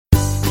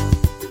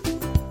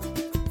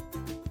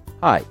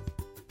Hi,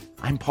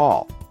 I'm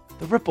Paul,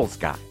 the Ripples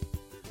guy.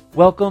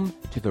 Welcome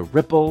to the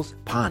Ripples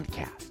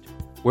Podcast,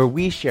 where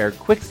we share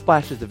quick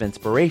splashes of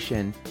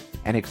inspiration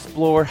and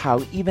explore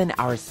how even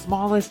our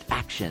smallest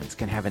actions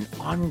can have an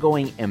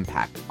ongoing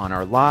impact on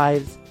our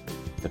lives,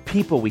 the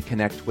people we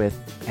connect with,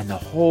 and the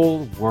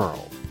whole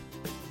world.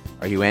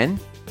 Are you in?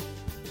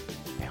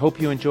 I hope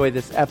you enjoy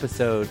this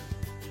episode,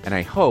 and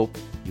I hope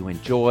you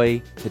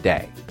enjoy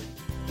today.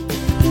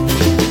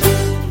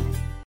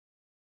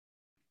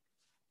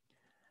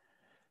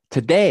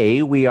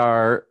 Today, we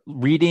are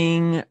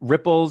reading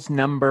Ripples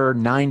number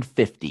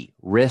 950,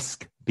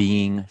 Risk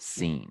Being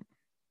Seen.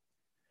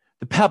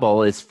 The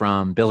Pebble is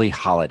from Billie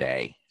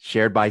Holiday,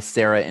 shared by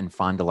Sarah in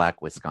Fond du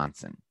Lac,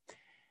 Wisconsin.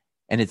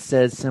 And it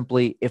says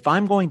simply, if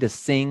I'm going to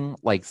sing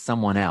like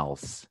someone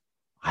else,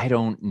 I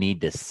don't need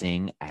to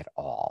sing at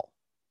all.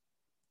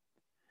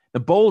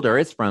 The Boulder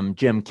is from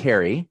Jim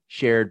Carrey,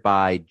 shared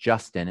by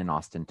Justin in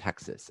Austin,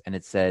 Texas. And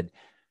it said,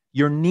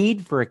 your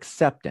need for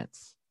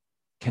acceptance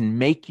can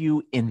make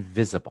you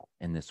invisible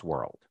in this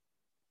world.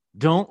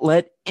 Don't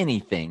let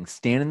anything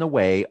stand in the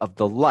way of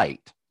the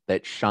light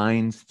that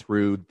shines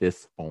through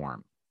this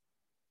form.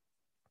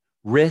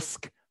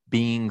 Risk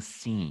being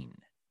seen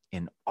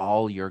in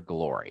all your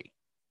glory.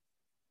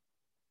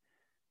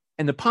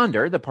 And the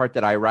Ponder, the part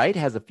that I write,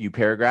 has a few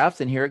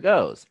paragraphs, and here it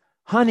goes.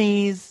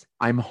 Honeys,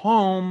 I'm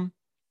home.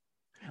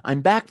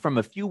 I'm back from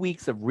a few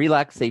weeks of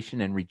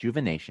relaxation and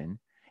rejuvenation.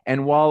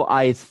 And while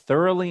I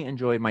thoroughly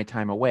enjoyed my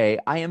time away,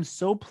 I am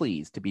so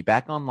pleased to be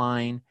back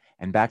online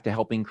and back to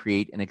helping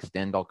create and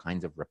extend all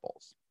kinds of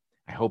ripples.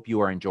 I hope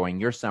you are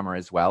enjoying your summer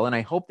as well, and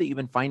I hope that you've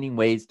been finding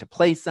ways to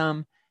play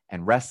some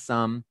and rest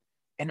some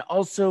and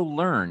also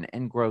learn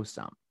and grow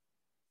some.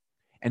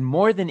 And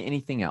more than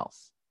anything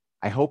else,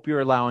 I hope you're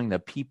allowing the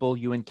people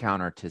you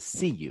encounter to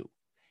see you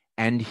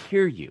and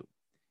hear you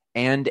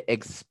and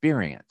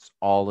experience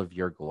all of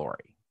your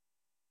glory.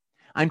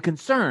 I'm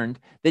concerned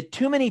that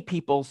too many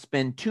people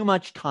spend too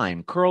much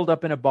time curled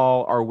up in a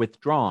ball or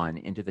withdrawn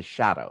into the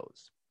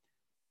shadows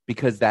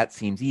because that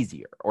seems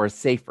easier or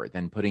safer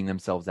than putting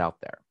themselves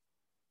out there.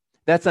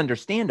 That's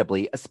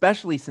understandably,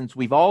 especially since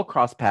we've all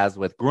crossed paths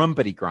with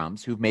grumpity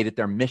grumps who've made it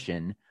their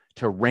mission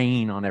to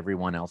rain on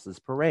everyone else's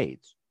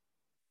parades.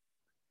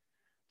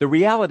 The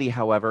reality,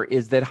 however,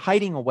 is that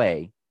hiding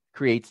away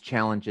creates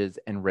challenges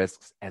and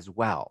risks as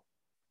well.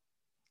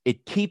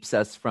 It keeps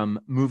us from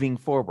moving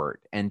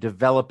forward and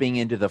developing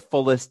into the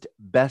fullest,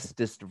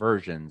 bestest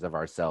versions of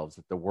ourselves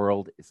that the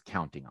world is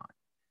counting on.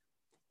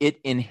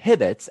 It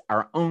inhibits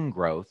our own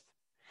growth,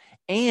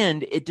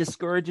 and it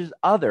discourages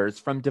others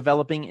from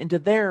developing into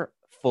their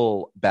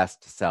full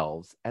best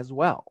selves as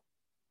well.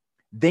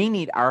 They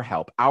need our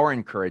help, our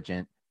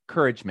encouragement,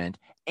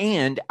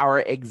 and our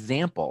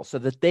example so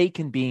that they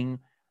can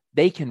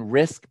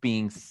risk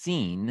being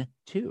seen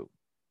too.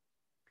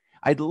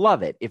 I'd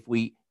love it if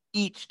we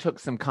each took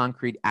some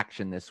concrete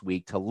action this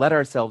week to let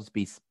ourselves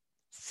be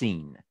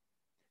seen.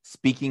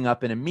 Speaking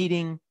up in a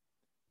meeting,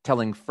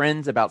 telling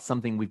friends about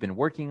something we've been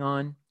working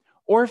on,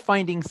 or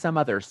finding some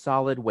other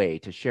solid way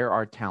to share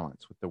our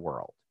talents with the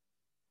world.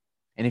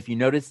 And if you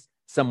notice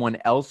someone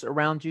else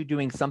around you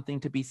doing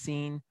something to be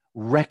seen,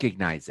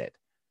 recognize it,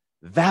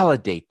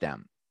 validate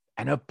them,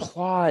 and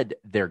applaud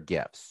their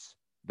gifts.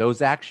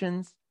 Those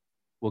actions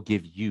will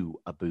give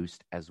you a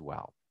boost as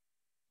well.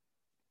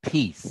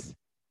 Peace,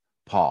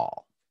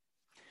 Paul.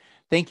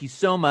 Thank you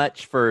so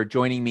much for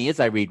joining me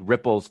as I read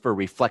Ripples for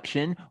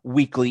Reflection,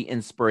 weekly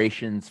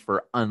inspirations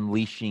for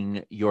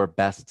unleashing your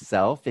best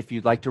self. If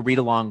you'd like to read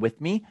along with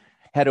me,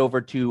 head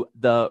over to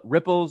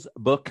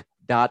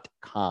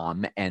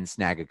theripplesbook.com and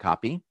snag a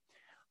copy.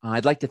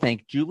 I'd like to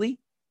thank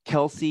Julie,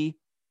 Kelsey,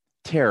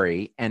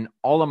 Terry, and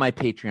all of my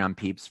Patreon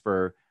peeps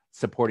for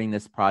supporting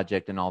this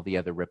project and all the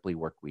other Ripley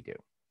work we do.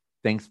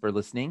 Thanks for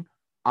listening.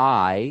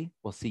 I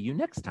will see you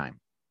next time.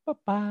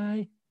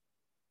 Bye-bye.